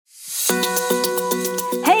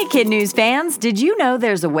Kid News fans, did you know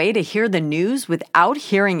there's a way to hear the news without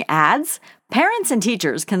hearing ads? Parents and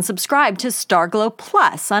teachers can subscribe to Starglow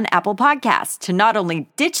Plus on Apple Podcasts to not only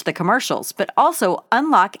ditch the commercials, but also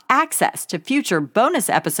unlock access to future bonus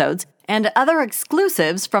episodes and other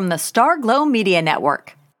exclusives from the Starglow Media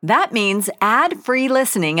Network. That means ad-free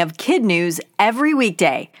listening of Kid News every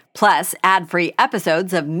weekday, plus ad-free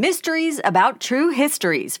episodes of Mysteries About True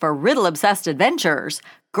Histories for riddle-obsessed adventurers,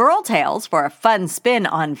 Girl Tales for a fun spin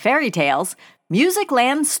on fairy tales,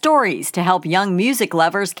 Musicland Stories to help young music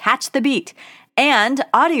lovers catch the beat, and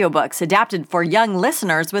audiobooks adapted for young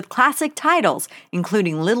listeners with classic titles,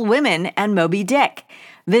 including Little Women and Moby Dick.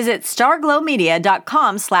 Visit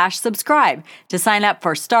starglowmedia.com/subscribe to sign up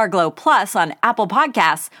for Starglow Plus on Apple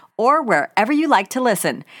Podcasts or wherever you like to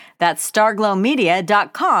listen. That's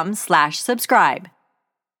starglowmedia.com/subscribe.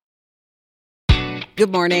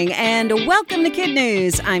 Good morning and welcome to Kid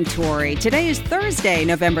News. I'm Tori. Today is Thursday,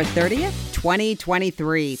 November 30th,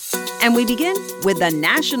 2023. And we begin with the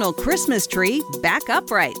National Christmas Tree back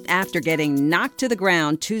upright after getting knocked to the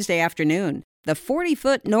ground Tuesday afternoon. The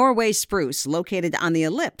 40-foot Norway spruce located on the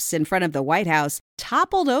ellipse in front of the White House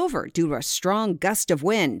toppled over due to a strong gust of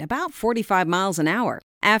wind, about 45 miles an hour.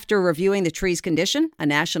 After reviewing the tree's condition, a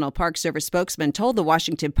National Park Service spokesman told the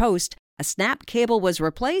Washington Post a snap cable was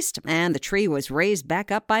replaced and the tree was raised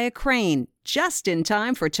back up by a crane, just in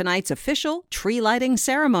time for tonight's official tree lighting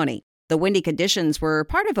ceremony. The windy conditions were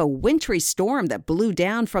part of a wintry storm that blew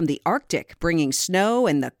down from the Arctic, bringing snow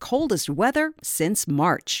and the coldest weather since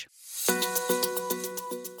March.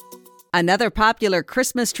 Another popular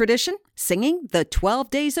Christmas tradition, singing the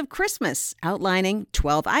 12 Days of Christmas, outlining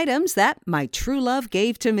 12 items that my true love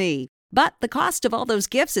gave to me. But the cost of all those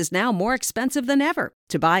gifts is now more expensive than ever.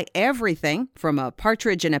 To buy everything from a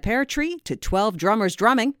partridge in a pear tree to 12 drummers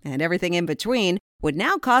drumming and everything in between would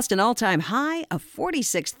now cost an all-time high of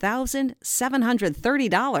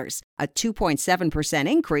 $46,730, a 2.7%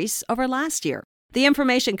 increase over last year. The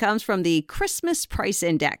information comes from the Christmas Price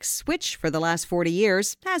Index, which for the last 40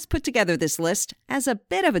 years has put together this list as a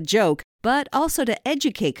bit of a joke, but also to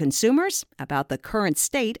educate consumers about the current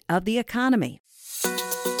state of the economy.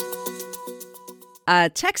 A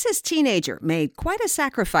Texas teenager made quite a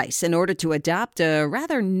sacrifice in order to adopt a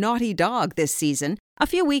rather naughty dog this season. A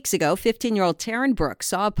few weeks ago, 15-year-old Taryn Brooks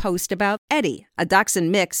saw a post about Eddie, a dachshund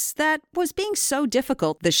mix that was being so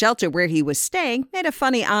difficult. The shelter where he was staying made a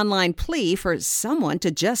funny online plea for someone to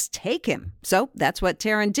just take him. So that's what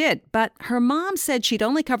Taryn did. But her mom said she'd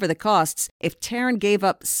only cover the costs if Taryn gave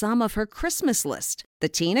up some of her Christmas list. The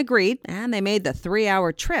teen agreed, and they made the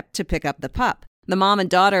 3-hour trip to pick up the pup. The mom and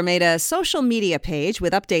daughter made a social media page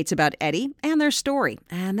with updates about Eddie and their story.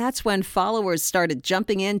 And that's when followers started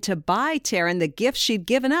jumping in to buy Taryn the gifts she'd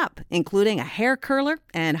given up, including a hair curler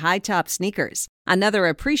and high-top sneakers. Another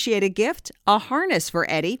appreciated gift, a harness for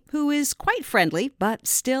Eddie, who is quite friendly, but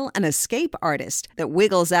still an escape artist that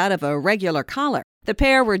wiggles out of a regular collar. The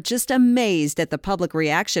pair were just amazed at the public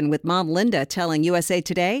reaction, with Mom Linda telling USA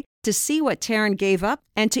Today, to see what Taryn gave up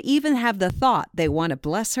and to even have the thought they want to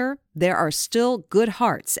bless her, there are still good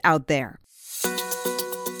hearts out there.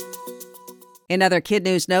 In other Kid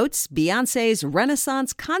News notes, Beyonce's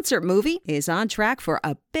Renaissance concert movie is on track for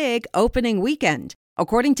a big opening weekend.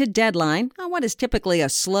 According to Deadline, on what is typically a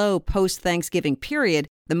slow post-Thanksgiving period,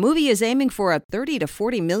 the movie is aiming for a $30 to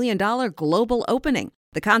 $40 million global opening.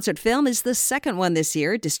 The concert film is the second one this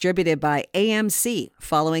year, distributed by AMC,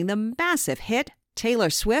 following the massive hit Taylor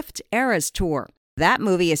Swift Eras Tour. That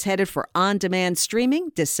movie is headed for on-demand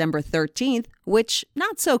streaming December 13th, which,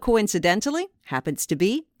 not so coincidentally, happens to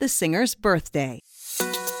be the singer's birthday.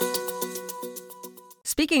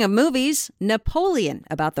 Speaking of movies, Napoleon,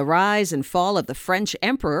 about the rise and fall of the French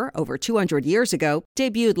emperor over 200 years ago,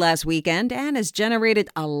 debuted last weekend and has generated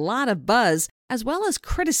a lot of buzz, as well as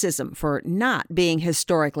criticism for not being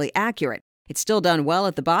historically accurate. It's still done well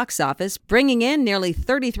at the box office, bringing in nearly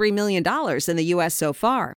 $33 million in the U.S. so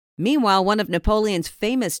far. Meanwhile, one of Napoleon's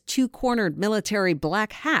famous two-cornered military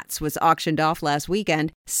black hats was auctioned off last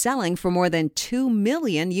weekend, selling for more than $2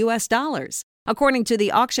 million US. According to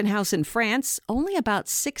the auction house in France, only about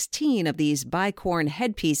 16 of these bicorn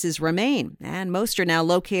headpieces remain, and most are now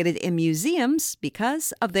located in museums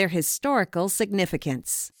because of their historical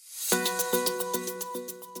significance.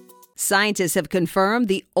 Scientists have confirmed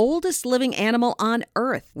the oldest living animal on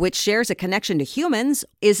Earth, which shares a connection to humans,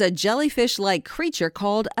 is a jellyfish-like creature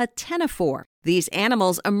called a ctenophore. These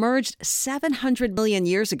animals emerged 700 million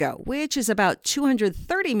years ago, which is about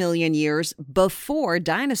 230 million years before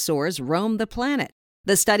dinosaurs roamed the planet.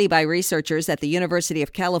 The study by researchers at the University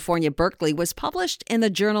of California, Berkeley was published in the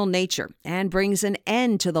journal Nature and brings an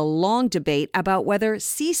end to the long debate about whether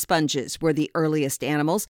sea sponges were the earliest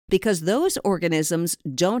animals because those organisms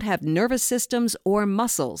don't have nervous systems or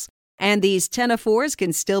muscles. And these ctenophores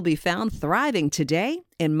can still be found thriving today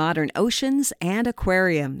in modern oceans and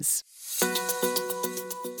aquariums.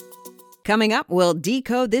 Coming up, we'll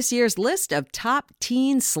decode this year's list of top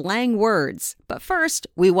teen slang words. But first,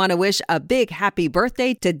 we want to wish a big happy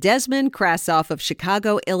birthday to Desmond Krassoff of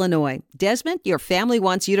Chicago, Illinois. Desmond, your family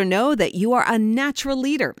wants you to know that you are a natural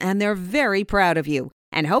leader, and they're very proud of you.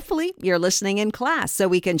 And hopefully, you're listening in class so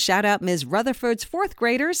we can shout out Ms. Rutherford's fourth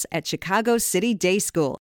graders at Chicago City Day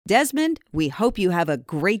School. Desmond, we hope you have a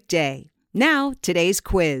great day. Now, today's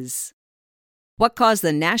quiz. What caused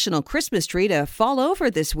the national Christmas tree to fall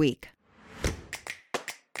over this week?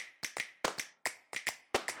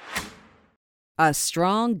 A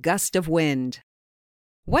strong gust of wind.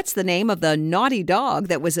 What's the name of the naughty dog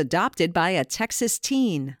that was adopted by a Texas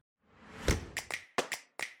teen?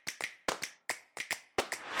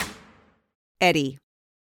 Eddie.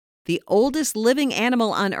 The oldest living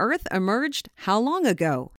animal on Earth emerged how long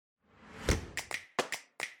ago?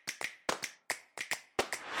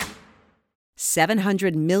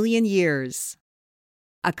 700 million years.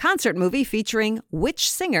 A concert movie featuring which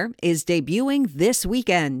singer is debuting this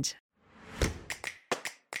weekend?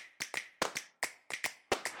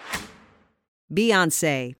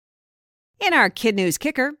 Beyonce. In our Kid News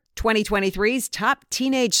Kicker, 2023's top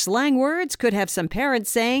teenage slang words could have some parents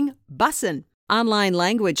saying bussin'. Online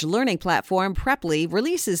language learning platform Preply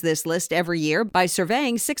releases this list every year by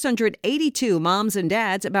surveying 682 moms and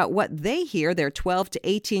dads about what they hear their 12 to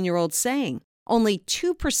 18-year-olds saying. Only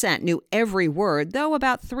 2% knew every word, though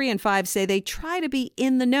about 3 in 5 say they try to be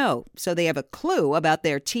in the know, so they have a clue about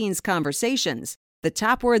their teens' conversations. The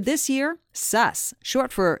top word this year, sus,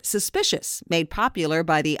 short for suspicious, made popular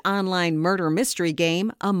by the online murder mystery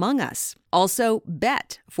game Among Us. Also,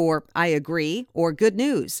 bet for I agree or good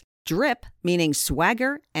news. Drip, meaning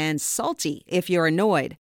swagger, and salty if you're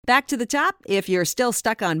annoyed. Back to the top, if you're still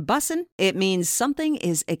stuck on bussin', it means something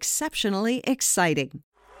is exceptionally exciting.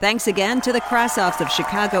 Thanks again to the Krassoffs of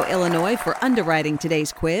Chicago, Illinois for underwriting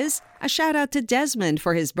today's quiz. A shout out to Desmond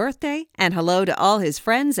for his birthday, and hello to all his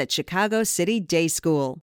friends at Chicago City Day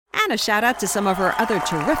School. And a shout out to some of our other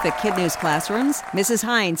terrific Kid News classrooms. Mrs.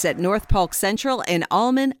 Hines at North Polk Central in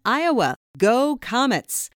Alman, Iowa. Go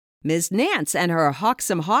Comets! Ms. Nance and her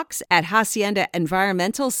Hawksome Hawks at Hacienda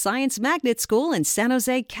Environmental Science Magnet School in San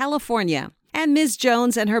Jose, California. And Ms.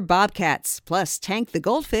 Jones and her Bobcats, plus Tank the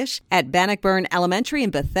Goldfish at Bannockburn Elementary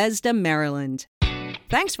in Bethesda, Maryland.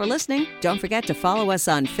 Thanks for listening. Don't forget to follow us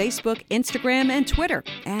on Facebook, Instagram, and Twitter.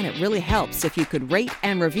 And it really helps if you could rate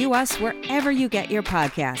and review us wherever you get your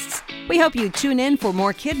podcasts. We hope you tune in for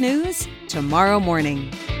more Kid News tomorrow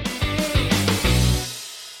morning.